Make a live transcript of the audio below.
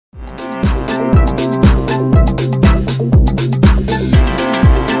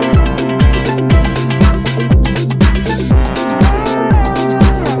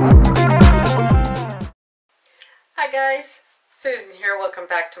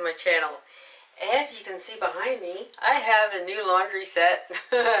back to my channel. As you can see behind me, I have a new laundry set.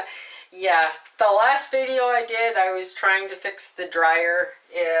 Yeah, the last video I did, I was trying to fix the dryer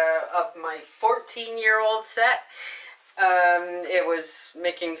of my 14-year-old set. It was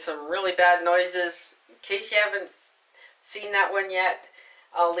making some really bad noises. In case you haven't seen that one yet,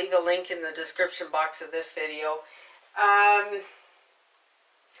 I'll leave a link in the description box of this video.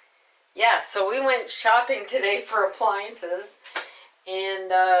 Yeah, so we went shopping today for appliances,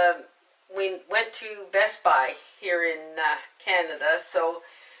 and we went to Best Buy here in Canada, so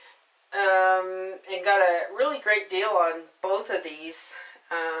and got a really great deal on both of these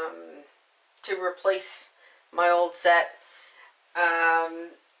to replace my old set.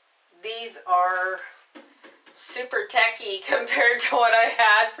 These are super techy compared to what I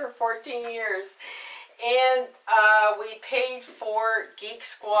had for 14 years. And we paid for Geek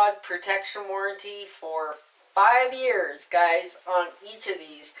Squad protection warranty for 5 years, guys, on each of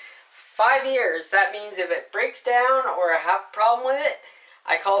these. 5 years. That means if it breaks down or I have a problem with it,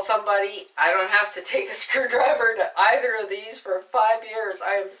 I call somebody. I don't have to take a screwdriver to either of these for 5 years.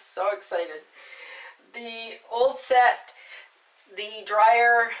 I am so excited. The old set, the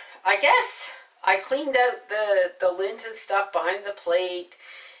dryer, I guess I cleaned out the lint and stuff behind the plate,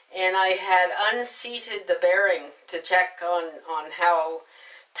 and I had unseated the bearing to check on how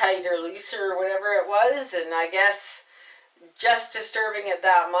tight or loose or whatever it was, and I guess just disturbing it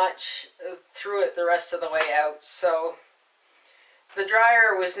that much threw it the rest of the way out. So the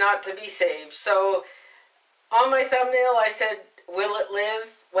dryer was not to be saved. So on my thumbnail I said, will it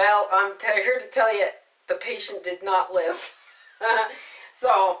live? Well, I'm here to tell you, the patient did not live.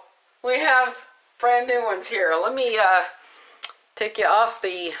 So we have brand new ones here. Let me take you off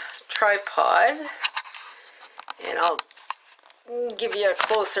the tripod and I'll give you a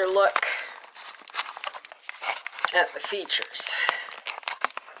closer look at the features.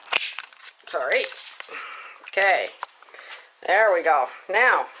 Sorry. Okay, there we go.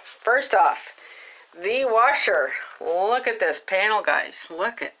 Now, first off, the washer. Look at this panel, guys.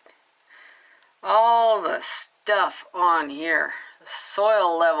 Look at all the stuff on here.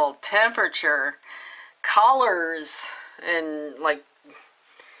 Soil level, temperature, colors, and like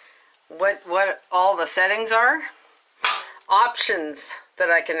what all the settings are. Options that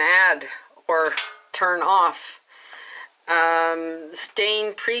I can add or turn off.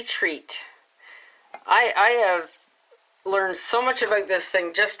 Stain pre-treat. I have learned so much about this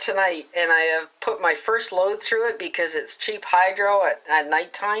thing just tonight, and I have put my first load through it because it's cheap hydro at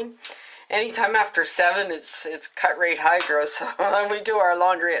nighttime. Anytime after 7, it's cut rate hydro, so we do our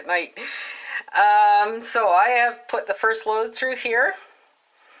laundry at night. So I have put the first load through here,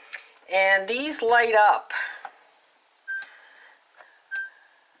 and these light up.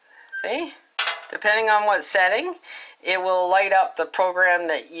 See? Depending on what setting, it will light up the program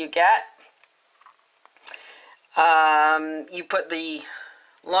that you get. You put the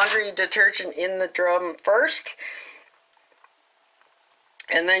laundry detergent in the drum first,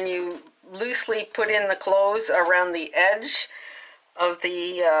 and then you loosely put in the clothes around the edge of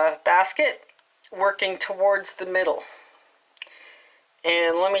the basket, working towards the middle.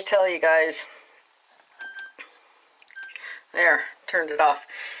 And let me tell you guys, there, turned it off.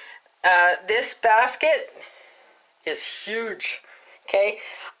 This basket is huge. Okay,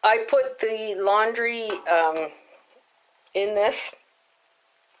 I put the laundry in this,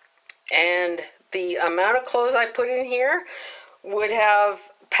 and the amount of clothes I put in here would have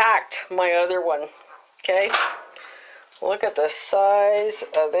packed my other one. Okay, look at the size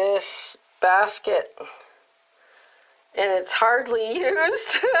of this basket, and it's hardly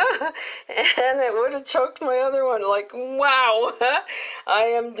used. And it would have choked my other one. Like, wow. I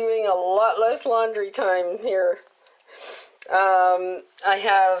am doing a lot less laundry time here. I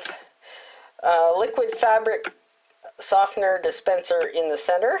have a liquid fabric softener dispenser in the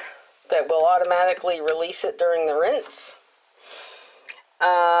center that will automatically release it during the rinse.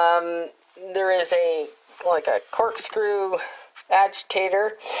 There is like a corkscrew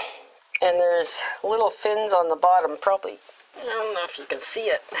agitator, and there's little fins on the bottom. Probably, I don't know if you can see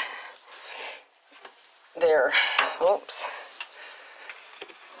it. There. Oops.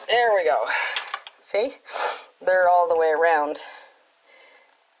 There we go. See? They're all the way around.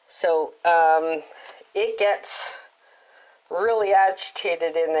 So it gets really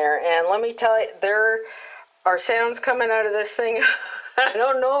agitated in there, and let me tell you, there are sounds coming out of this thing I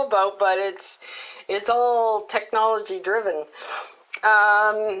don't know about, but it's all technology driven.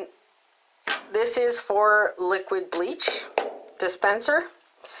 This is for liquid bleach dispenser,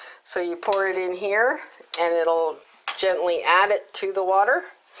 so you pour it in here and it'll gently add it to the water,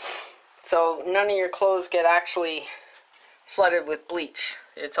 so none of your clothes get actually flooded with bleach.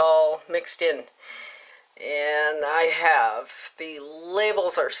 It's all mixed in. And I have, the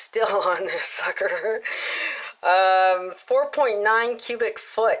labels are still on this sucker. 4.9 cubic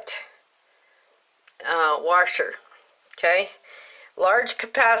foot washer. Okay. Large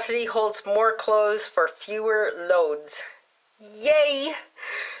capacity, holds more clothes for fewer loads. Yay!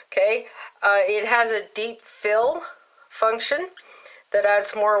 Okay. It has a deep fill function that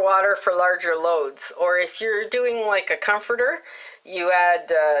adds more water for larger loads. Or if you're doing like a comforter, you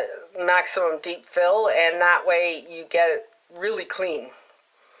add maximum deep fill, and that way you get it really clean.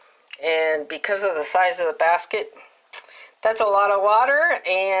 And because of the size of the basket, that's a lot of water,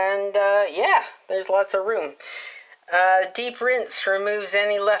 and yeah, there's lots of room. Deep rinse removes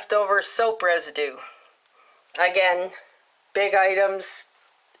any leftover soap residue. Again, big items,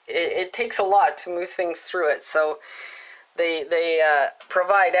 it takes a lot to move things through it, so they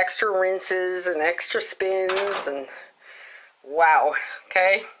provide extra rinses and extra spins, and wow.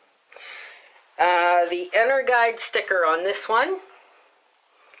 Okay. The Enter Guide sticker on this one,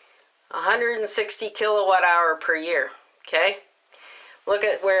 160 kilowatt hour per year. Okay. Look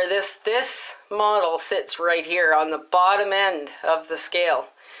at where this model sits right here on the bottom end of the scale.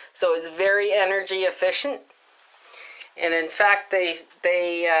 So it's very energy efficient. And in fact, they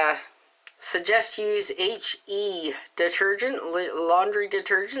suggest use HE detergent, laundry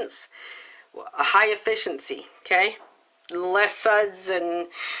detergents, high efficiency, okay? Less suds, and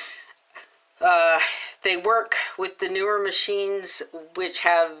they work with the newer machines which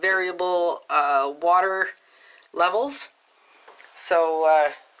have variable water levels.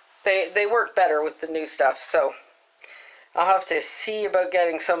 So they work better with the new stuff. So I'll have to see about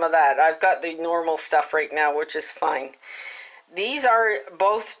getting some of that. I've got the normal stuff right now, which is fine. These are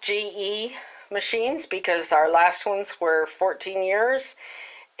both GE machines because our last ones were 14 years,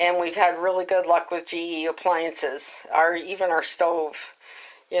 and we've had really good luck with GE appliances. Even our stove,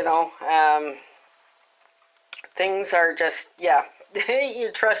 you know, things are just, yeah, you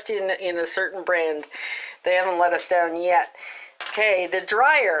trust in a certain brand. They haven't let us down yet. Okay, the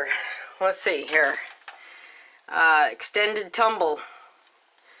dryer, let's see here. Extended tumble.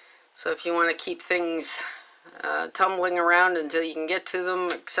 So if you want to keep things tumbling around until you can get to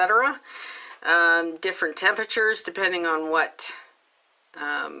them, etc. Different temperatures depending on what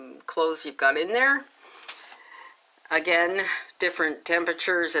clothes you've got in there. Again, different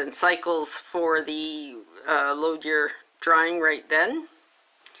temperatures and cycles for the load you're drying right then.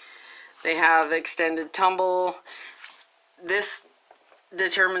 They have extended tumble. This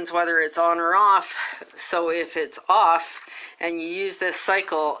determines whether it's on or off. So if it's off and you use this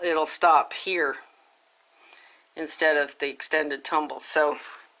cycle, it'll stop here instead of the extended tumble. So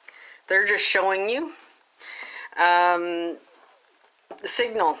they're just showing you. The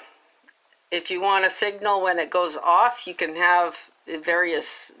signal. If you want a signal when it goes off, you can have a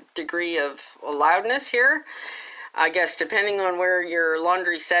various degree of loudness here. I guess depending on where your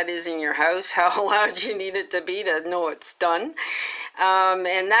laundry set is in your house, how loud you need it to be to know it's done.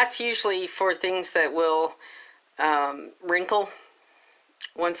 And that's usually for things that will wrinkle.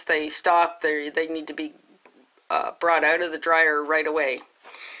 Once they stop, they need to be brought out of the dryer right away.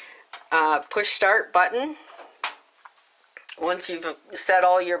 Push start button. Once you've set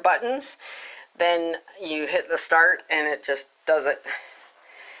all your buttons, then you hit the start and it just does it.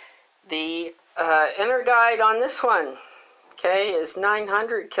 The Enter Guide on this one, okay, is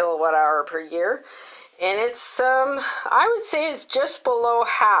 900 kilowatt hour per year, and it's I would say it's just below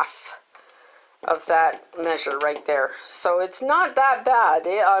half of that measure right there. So it's not that bad.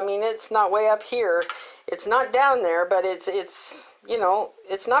 I mean, it's not way up here. It's not down there, but it's you know,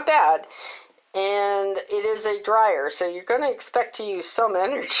 it's not bad. And it is a dryer, so you're going to expect to use some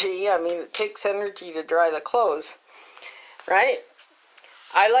energy. I mean, it takes energy to dry the clothes, right?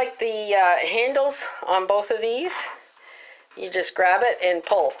 I like the handles on both of these. You just grab it and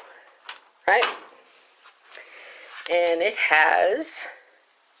pull, right? And it has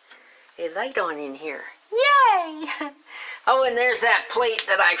a light on in here. Yay! Oh, and there's that plate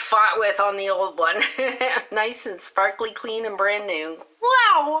that I fought with on the old one. Nice and sparkly clean and brand new.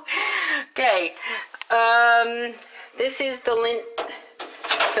 Wow! Okay, this is the lint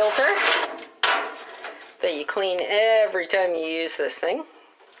filter that you clean every time you use this thing.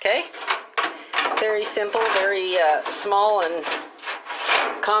 Okay, very simple, very small and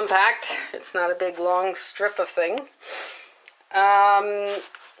compact. It's not a big long strip of thing.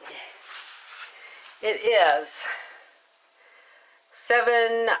 It is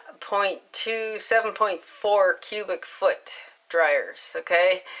 7.4 cubic foot dryers.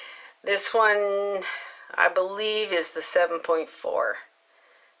 Okay, this one I believe is the 7.4 for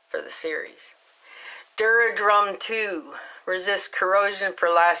the series. Duradrum 2 Resists corrosion for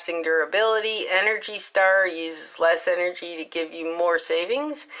lasting durability. Energy Star uses less energy to give you more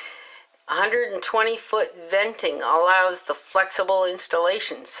savings. 120-foot venting allows the flexible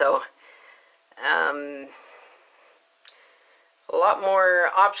installation. So, a lot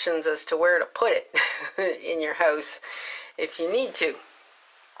more options as to where to put it in your house if you need to.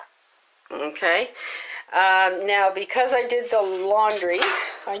 Okay. Now, because I did the laundry,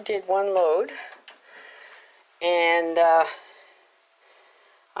 I did one load, and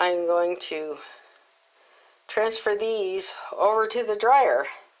I'm going to transfer these over to the dryer.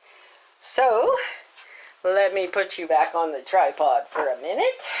 So, let me put you back on the tripod for a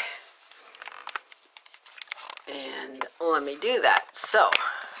minute, and let me do that. So,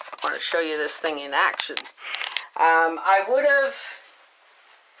 I want to show you this thing in action. I would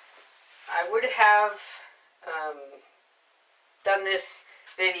have done this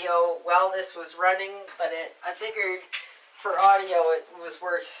video while this was running, but I figured for audio it was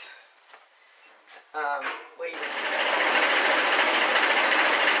worth waiting.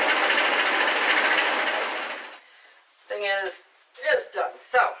 Thing is, it's done.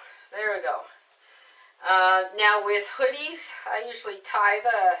 So, there we go. Now with hoodies, I usually tie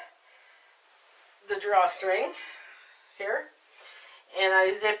the drawstring here, and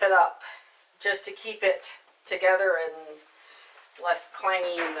I zip it up just to keep it together and less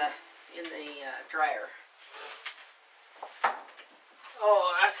clangy in the dryer.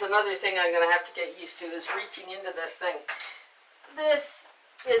 Oh, that's another thing I'm going to have to get used to, is reaching into this thing. This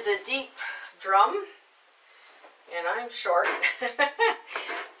is a deep drum, and I'm short,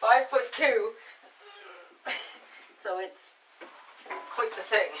 5'2", so it's quite the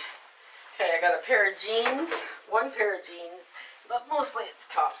thing. Okay, I got a pair of jeans, one pair of jeans, but mostly it's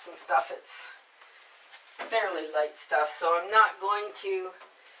tops and stuff. It's fairly light stuff, so I'm not going to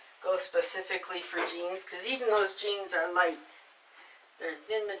go specifically for jeans, because even those jeans are light. They're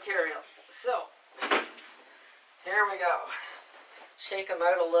thin material. So, here we go. Shake them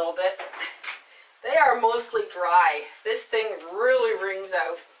out a little bit. They are mostly dry. This thing really wrings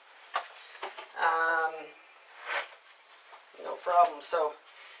out. No problem. So,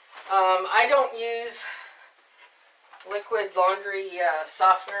 I don't use liquid laundry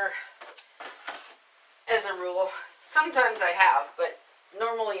softener as a rule. Sometimes I have, but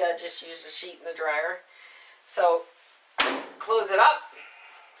normally I just use a sheet in the dryer. So, close it up.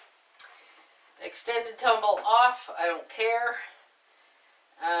 Extended tumble off, I don't care.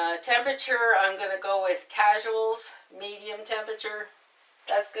 Temperature, I'm going to go with casuals, medium temperature.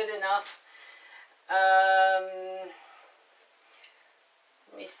 That's good enough.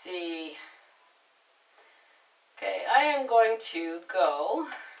 Let me see. Okay, I am going to go.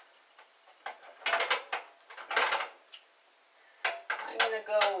 I'm going to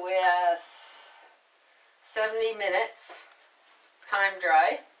go with 70 minutes, time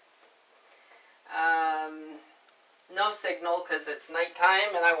dry. No signal because it's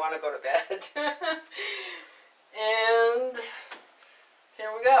nighttime and I want to go to bed. And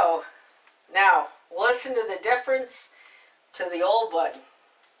here we go. Now, listen to the difference to the old one.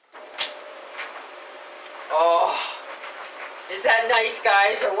 Oh, is that nice,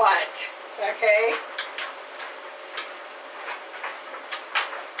 guys, or what? Okay.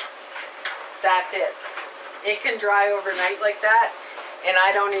 That's it. It can dry overnight like that, and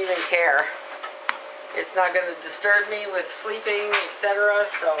I don't even care. It's not going to disturb me with sleeping, etc.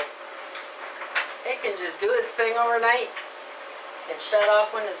 So it can just do its thing overnight and shut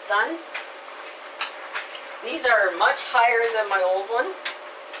off when it's done. These are much higher than my old one,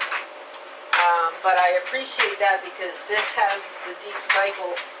 but I appreciate that because this has the deep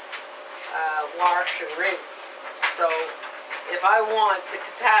cycle wash and rinse. So if I want the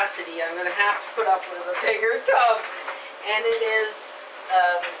capacity, I'm going to have to put up with a bigger tub, and it is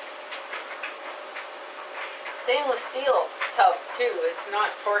stainless steel tub too. It's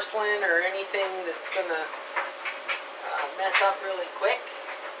not porcelain or anything that's going to mess up really quick.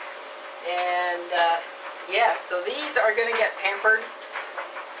 And yeah, so these are going to get pampered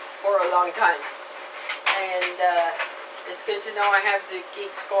for a long time. And it's good to know I have the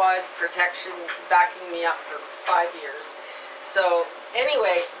Geek Squad protection backing me up for 5 years. So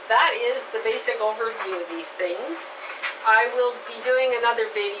anyway, that is the basic overview of these things. I will be doing another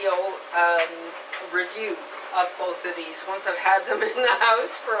video review of both of these once I've had them in the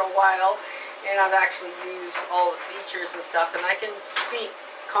house for a while and I've actually used all the features and stuff, and I can speak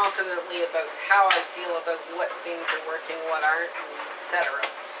confidently about how I feel about what things are working, what aren't, etc.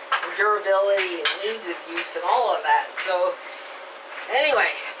 Durability and ease of use and all of that. So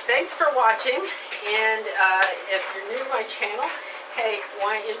anyway, thanks for watching, and if you're new to my channel, Hey,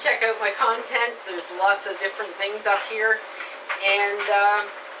 why don't you check out my content? There's lots of different things up here. And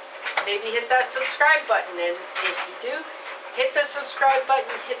maybe hit that subscribe button. And if you do, hit the subscribe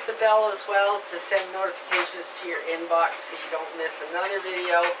button, hit the bell as well to send notifications to your inbox so you don't miss another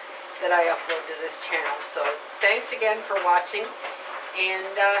video that I upload to this channel. So thanks again for watching, and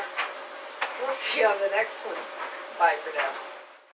we'll see you on the next one. Bye for now.